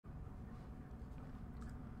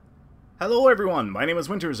Hello everyone, my name is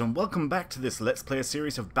Winters and welcome back to this Let's Play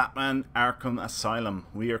series of Batman Arkham Asylum.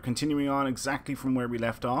 We are continuing on exactly from where we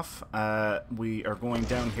left off. We are going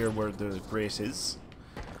down here where the grate is.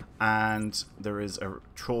 And there is a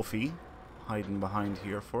trophy hiding behind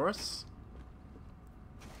here for us.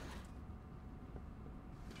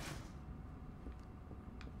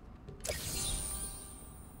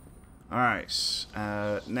 Alright,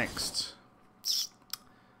 next.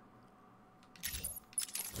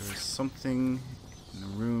 There's something in the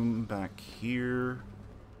room back here.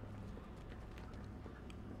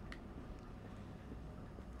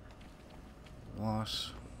 What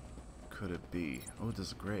could it be? Oh,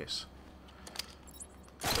 there's a grate.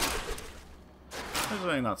 How did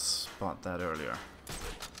I not spot that earlier?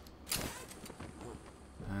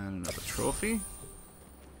 And another trophy.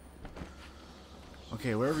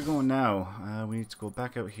 Okay, where are we going now? We need to go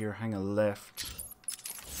back out here, hang a left.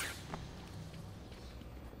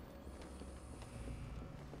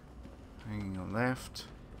 Hanging a left.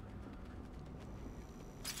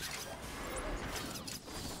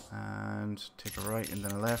 And take a right and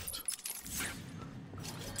then a left.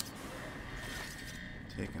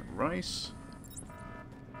 Take a right.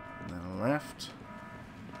 And then a left.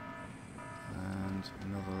 And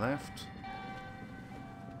another left.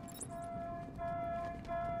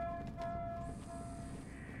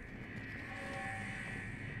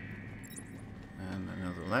 And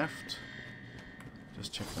another left.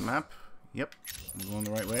 Just check the map. Yep, I'm going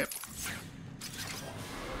the right way.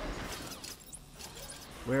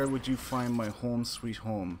 Where would you find my home sweet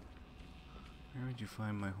home? Where would you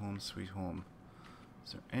find my home sweet home?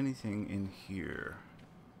 Is there anything in here?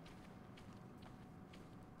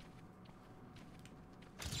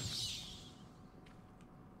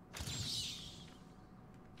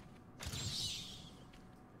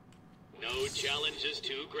 No challenge is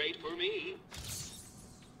too great for me.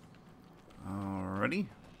 Alrighty.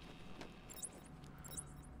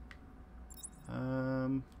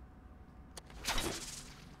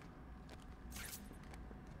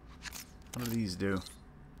 What do these do?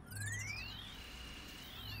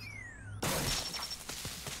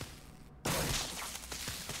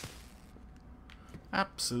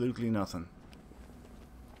 Absolutely nothing.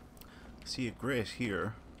 See a grate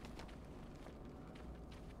here.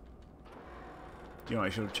 You know, I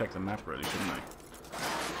should have checked the map really, shouldn't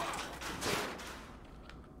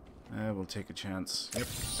I? We'll take a chance. Yep,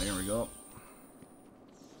 there we go.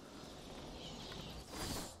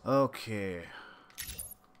 Okay.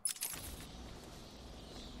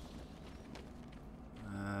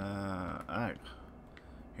 Alright.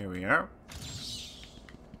 Here we are.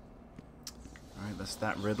 Alright, that's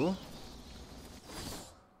that riddle.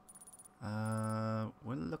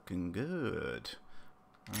 We're looking good.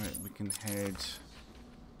 Alright, we can head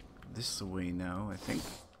this way now, I think.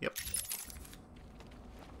 Yep.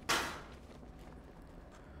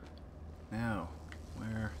 Now,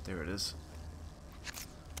 where? There it is.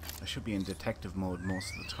 I should be in detective mode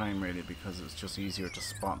most of the time, really, because it's just easier to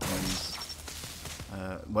spot things.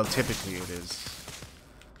 Well, typically it is.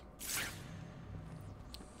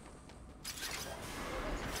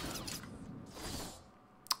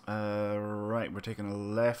 Right, we're taking a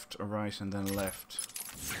left, a right, and then a left.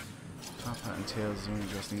 Top hat and tails is only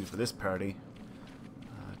just needed for this party.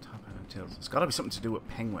 Top hat and tails. It's got to be something to do with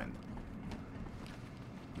Penguin.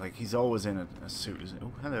 Like, he's always in a suit.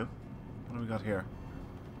 Oh, hello. What do we got here?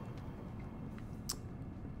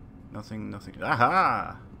 Nothing, nothing.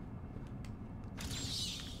 Aha!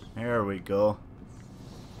 There we go.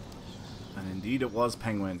 And indeed it was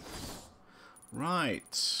Penguin.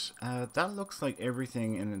 Right. That looks like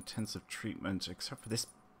everything in intensive treatment except for this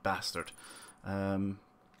bastard. So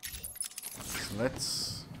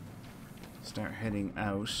let's start heading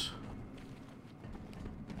out.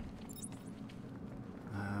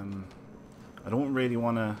 I don't really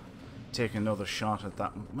want to take another shot at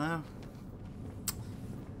that. Well,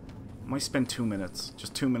 might spend 2 minutes.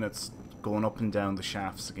 Just 2 minutes going up and down the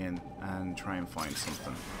shafts again and try and find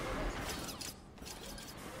something.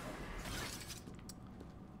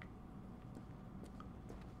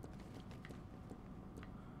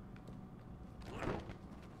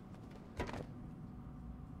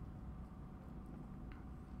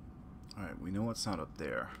 Alright, we know it's not up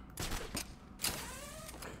there.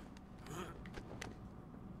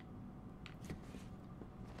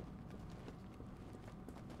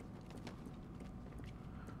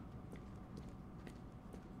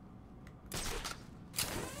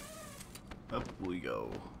 Up we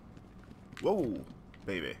go. Whoa,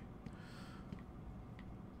 baby.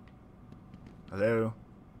 Hello?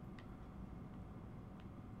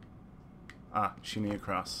 Ah, shimmy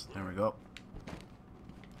across. There we go.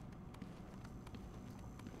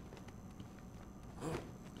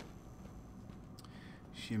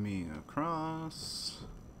 shimmying across.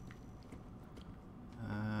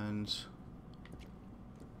 And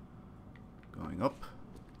going up.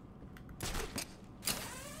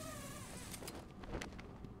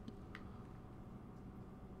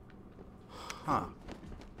 Huh.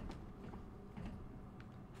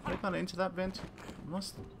 Have I gone into that vent?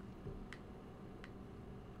 Must.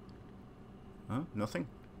 Huh? Nothing?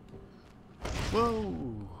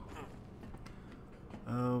 Whoa!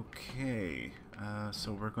 Okay.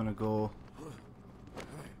 So we're gonna go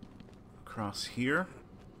across here.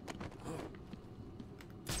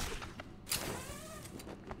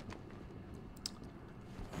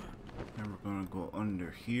 And we're gonna go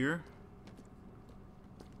under here.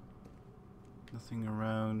 Nothing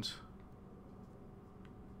around.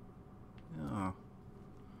 Oh.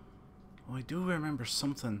 Oh, I do remember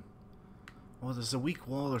something. Oh, there's a weak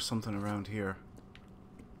wall or something around here.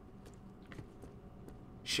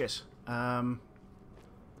 Shit.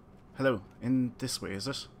 Hello. In this way, is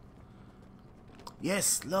it?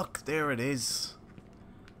 Yes, look, there it is.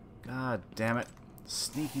 God damn it.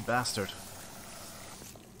 Sneaky bastard.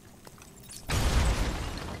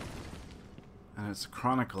 And it's a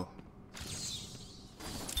chronicle.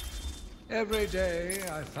 Every day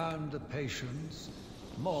I found the patients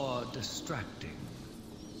more distracting.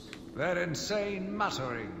 Their insane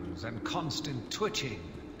mutterings and constant twitching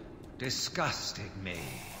disgusted me.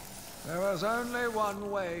 There was only one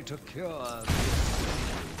way to cure this.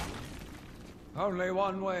 Only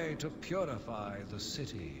one way to purify the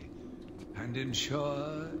city and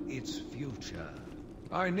ensure its future.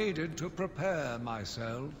 I needed to prepare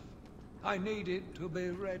myself. I needed to be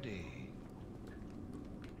ready.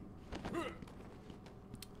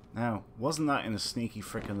 Now, wasn't that in a sneaky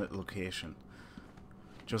frickin' little location?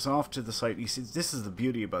 Just off to the side. You see, this is the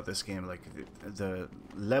beauty about this game. Like, the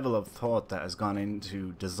level of thought that has gone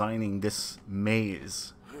into designing this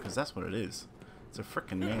maze. Because that's what it is. It's a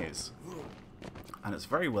frickin' maze. And it's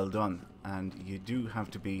very well done. And you do have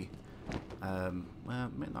to be, well,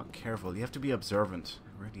 not careful. You have to be observant.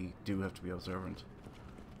 You really do have to be observant.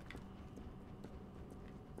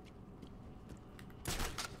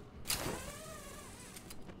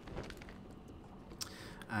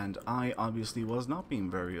 And I obviously was not being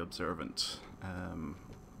very observant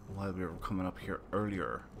while we were coming up here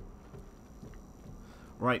earlier.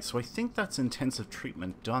 Right, so I think that's intensive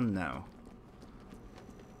treatment done now.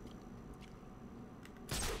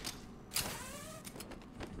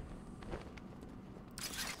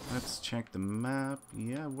 Let's check the map.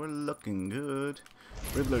 Yeah, we're looking good.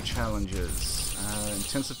 Riddler challenges.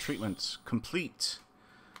 Intensive treatment complete.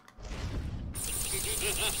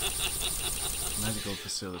 Medical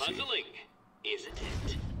facility. Puzzling, isn't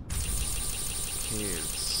it?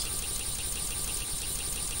 Caves.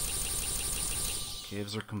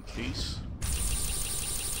 Caves are complete.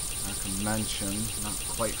 Arkham Mansion, not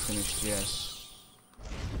quite finished yet.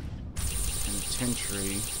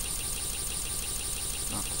 Penitentiary,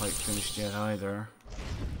 not quite finished yet either.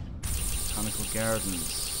 Botanical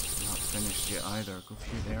Gardens, not finished yet either. Go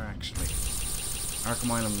through there actually. Arkham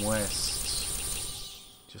Island West.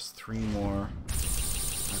 Just 3 more.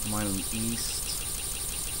 Arkham Island East.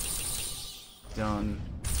 Done.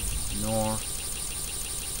 North.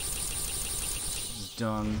 Is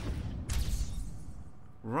done.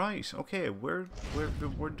 Right. Okay. We're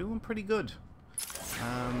doing pretty good.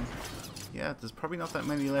 Yeah. There's probably not that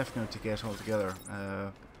many left now to get all together.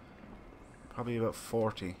 Probably about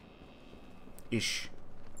 40-ish.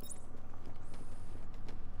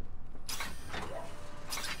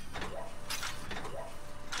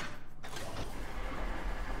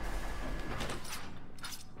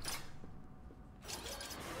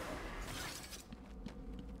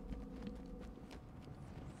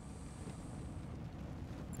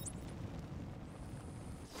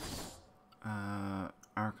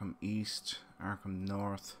 Arkham East, Arkham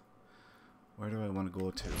North. Where do I want to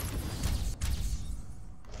go to?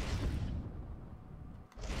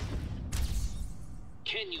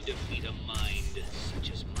 Can you defeat a mind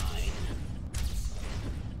such as mine?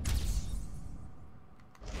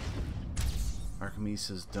 Arkham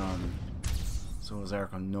East is done. So is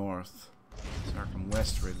Arkham North. It's Arkham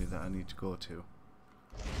West really that I need to go to.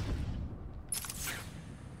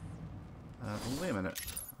 Oh, wait a minute.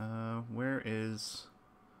 Where is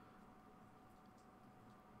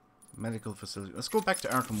medical facility? Let's go back to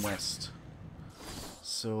Arkham West.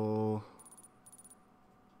 So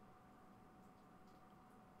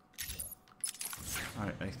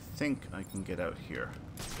alright, I think I can get out here.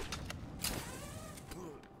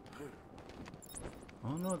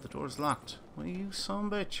 Oh no, the door's locked. What are you, son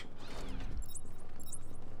of a bitch?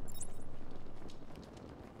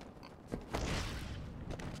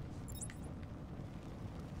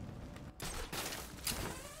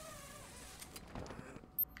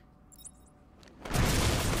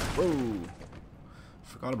 Whoa!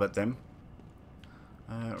 Forgot about them.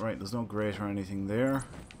 Right, there's no grate or anything there.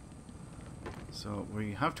 So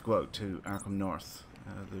we have to go out to Arkham North.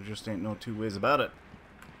 There just ain't no two ways about it.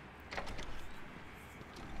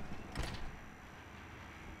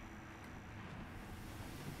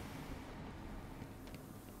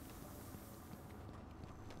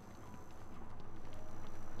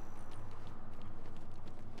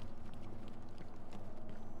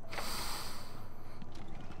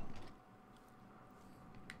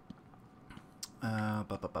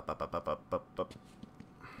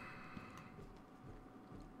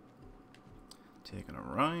 Taking a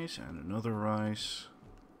right and another right.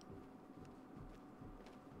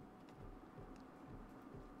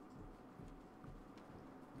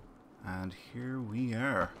 And here we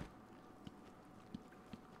are.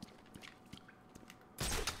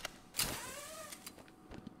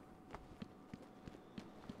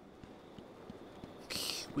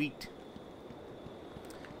 Sweet.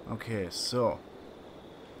 Okay, so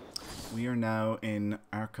we are now in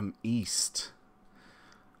Arkham East.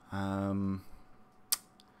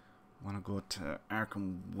 Want to go to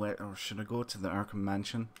Arkham West, or should I go to the Arkham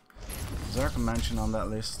Mansion? Is Arkham Mansion on that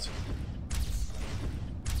list?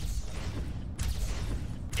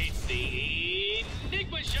 It's the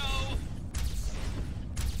Enigma Show!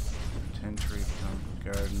 10 Tree Botanical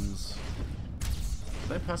Gardens.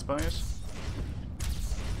 Did I pass by it?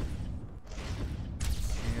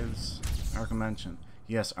 Caves. Arkham Mansion.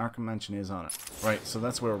 Yes, Arkham Mansion is on it. Right, so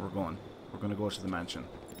that's where we're going. We're going to go to the mansion.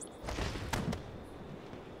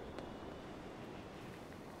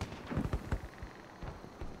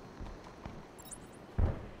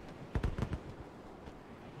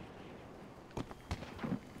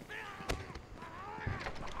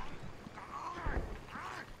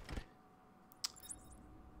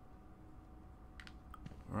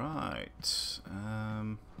 Right.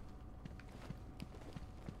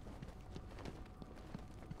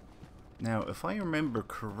 Now, if I remember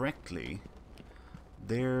correctly,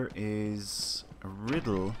 there is a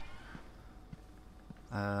riddle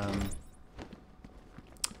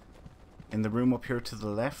in the room up here to the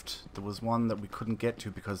left. There was one that we couldn't get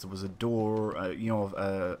to because there was a door, you know,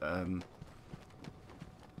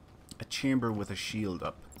 a chamber with a shield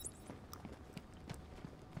up.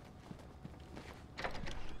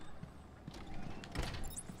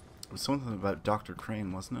 It was something about Dr.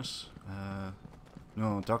 Crane, wasn't it?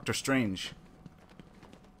 No, Dr. Strange.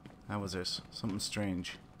 That was it. Something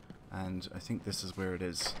strange. And I think this is where it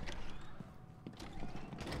is.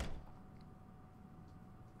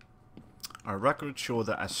 Our records show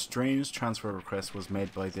that a strange transfer request was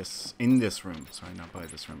made by in this room. Sorry, not by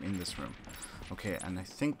this room, in this room. Okay, and I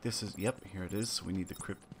think this is, yep, here it is. We need the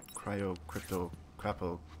crapple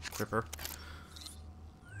cripper.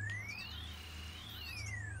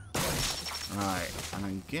 Right, and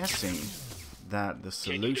I'm guessing that the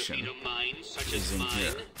solution is in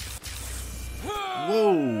here.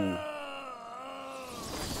 Whoa!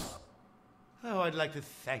 Oh, I'd like to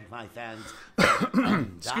thank my fans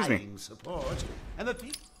Excuse me. undying support and the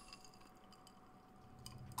people.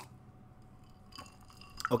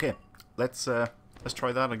 Okay, let's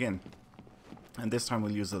try that again, and this time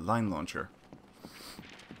we'll use the line launcher.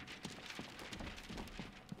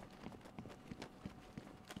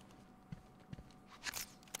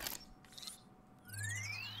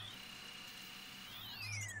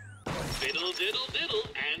 Fiddle diddle diddle,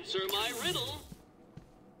 answer my riddle.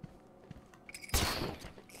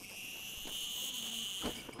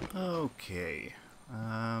 Okay.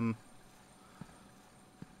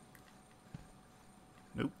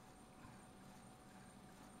 Nope.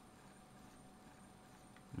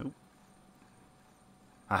 Nope.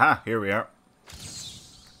 Aha, here we are.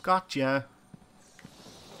 Gotcha.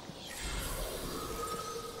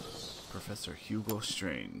 Professor Hugo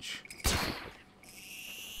Strange.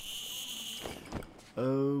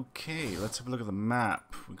 Okay, let's have a look at the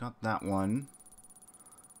map. We got that one.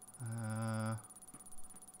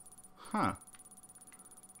 Huh.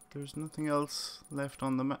 There's nothing else left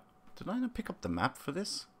on the map. Did I not pick up the map for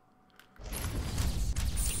this?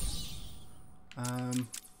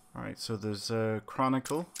 Alright, so there's a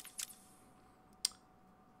chronicle.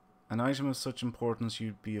 An item of such importance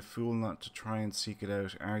you'd be a fool not to try and seek it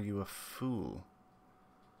out. Are you a fool?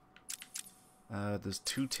 There's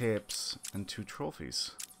 2 tapes and 2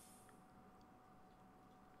 trophies.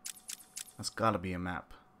 That's gotta be a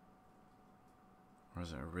map. Or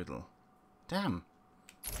is it a riddle? Damn.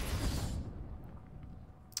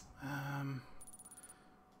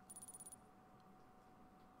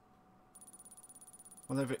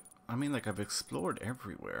 Well, I mean, like, I've explored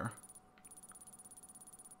everywhere.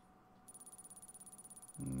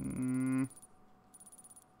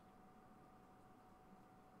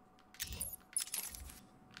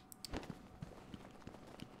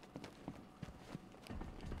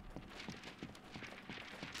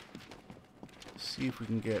 See if we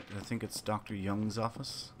can get, I think it's Dr. Young's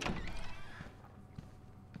office.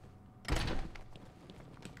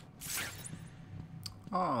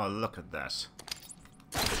 Oh, look at that.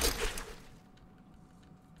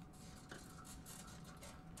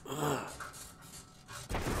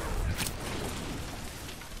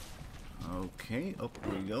 Okay, up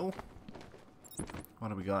we go. What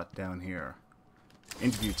do we got down here?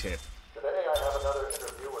 Interview tape. Today I have another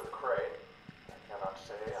interview with Craig. I cannot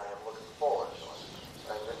say I am looking forward to it.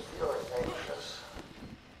 I've been feeling anxious.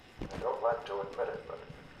 I don't like to admit it, but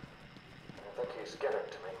I think he's getting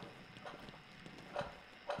to me.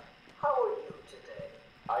 How are you today?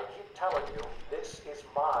 I keep telling you, this is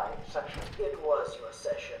my session. It was your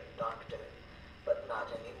session, Doctor, but not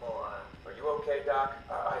anymore. Are you okay, Doc?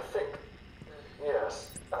 I think... Yes,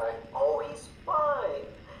 Oh, he's fine.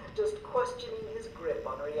 Just questioning his grip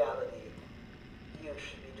on reality. You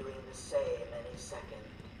should be doing the same any second.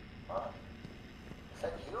 Huh? Is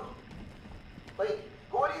that you? Wait,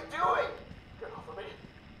 what are you doing? Get off of me.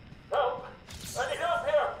 Help! I need help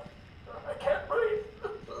here! I can't breathe.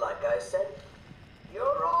 Like I said,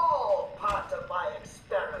 you're all part of my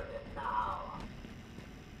experiment now.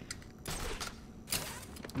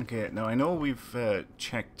 Okay, now I know we've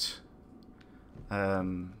checked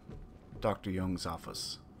Dr. Young's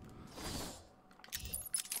office.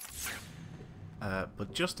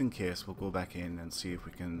 But just in case, we'll go back in and see if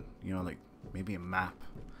we can, you know, like, maybe a map.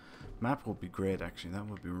 Map would be great, actually. That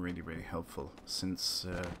would be really, really helpful, since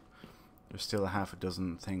there's still a half a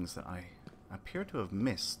dozen things that I appear to have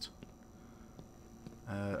missed.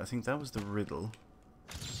 I think that was the riddle.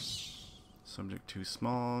 Subject too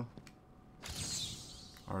small.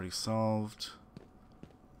 Already solved.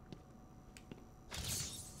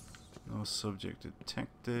 No subject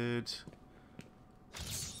detected.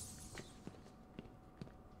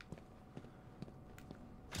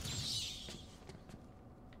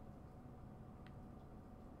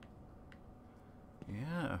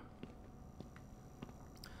 Yeah.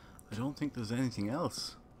 I don't think there's anything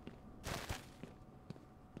else.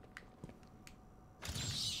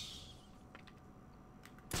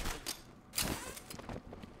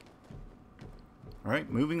 Alright,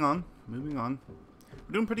 moving on. Moving on.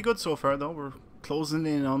 We're doing pretty good so far, though. We're closing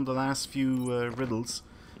in on the last few riddles.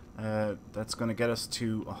 That's going to get us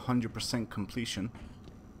to 100% completion.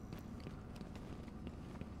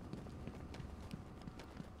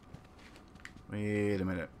 Wait a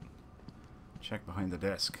minute. Check behind the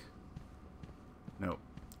desk. No.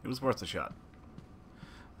 It was worth a shot.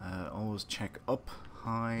 Always check up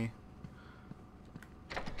high.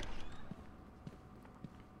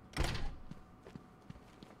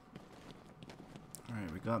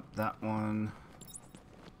 Alright, we got that one.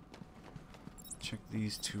 Check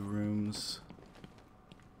these two rooms.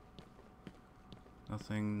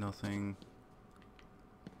 Nothing, nothing.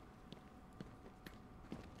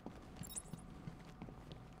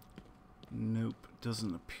 Nope,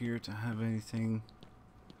 doesn't appear to have anything.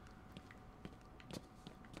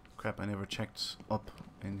 Crap, I never checked up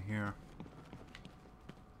in here.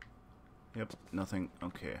 Yep, nothing.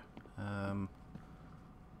 Okay.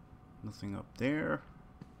 Nothing up there.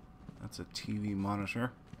 That's a TV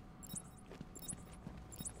monitor.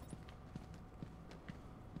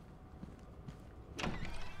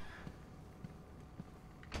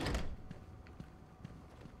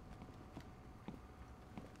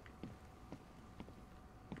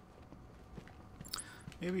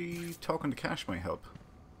 Maybe talking to Cash might help.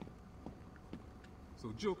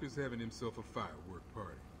 So Joker's having himself a firework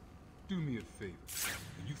party. Do me a favor.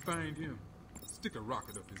 When you find him, stick a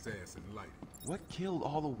rocket up his ass and light it. What killed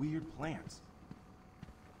all the weird plants?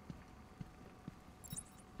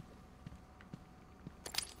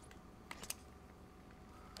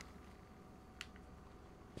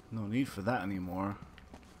 No need for that anymore.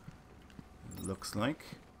 It looks like.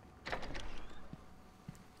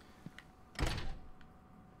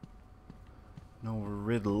 No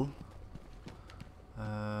riddle.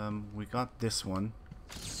 We got this one.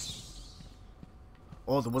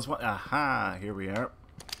 Oh, there was one. Aha! Here we are.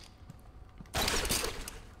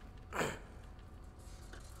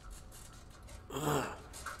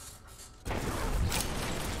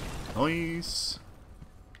 Nice.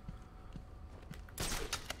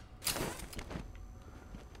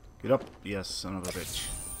 Get up. Yes, son of a bitch.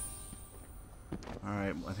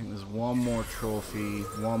 Alright, I think there's one more trophy,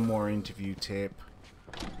 one more interview tape,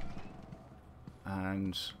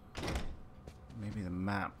 and maybe the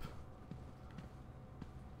map.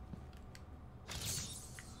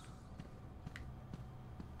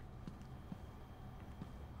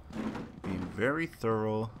 Being very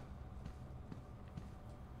thorough.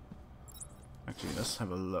 Actually, let's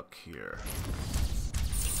have a look here.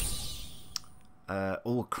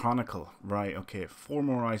 Oh, Chronicle. Right, okay. 4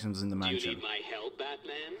 more items in the Do you mansion. need my help,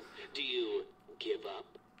 Batman? Do you give up?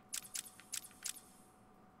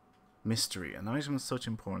 Mystery. An item of such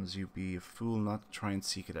importance, you'd be a fool not to try and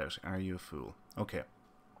seek it out. Are you a fool? Okay.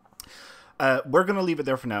 We're going to leave it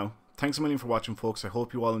there for now. Thanks a million for watching, folks. I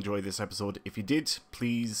hope you all enjoyed this episode. If you did,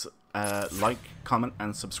 please like, comment,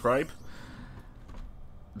 and subscribe.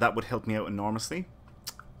 That would help me out enormously.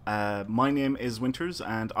 My name is Winters,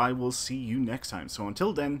 and I will see you next time. So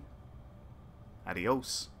until then,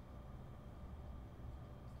 adios.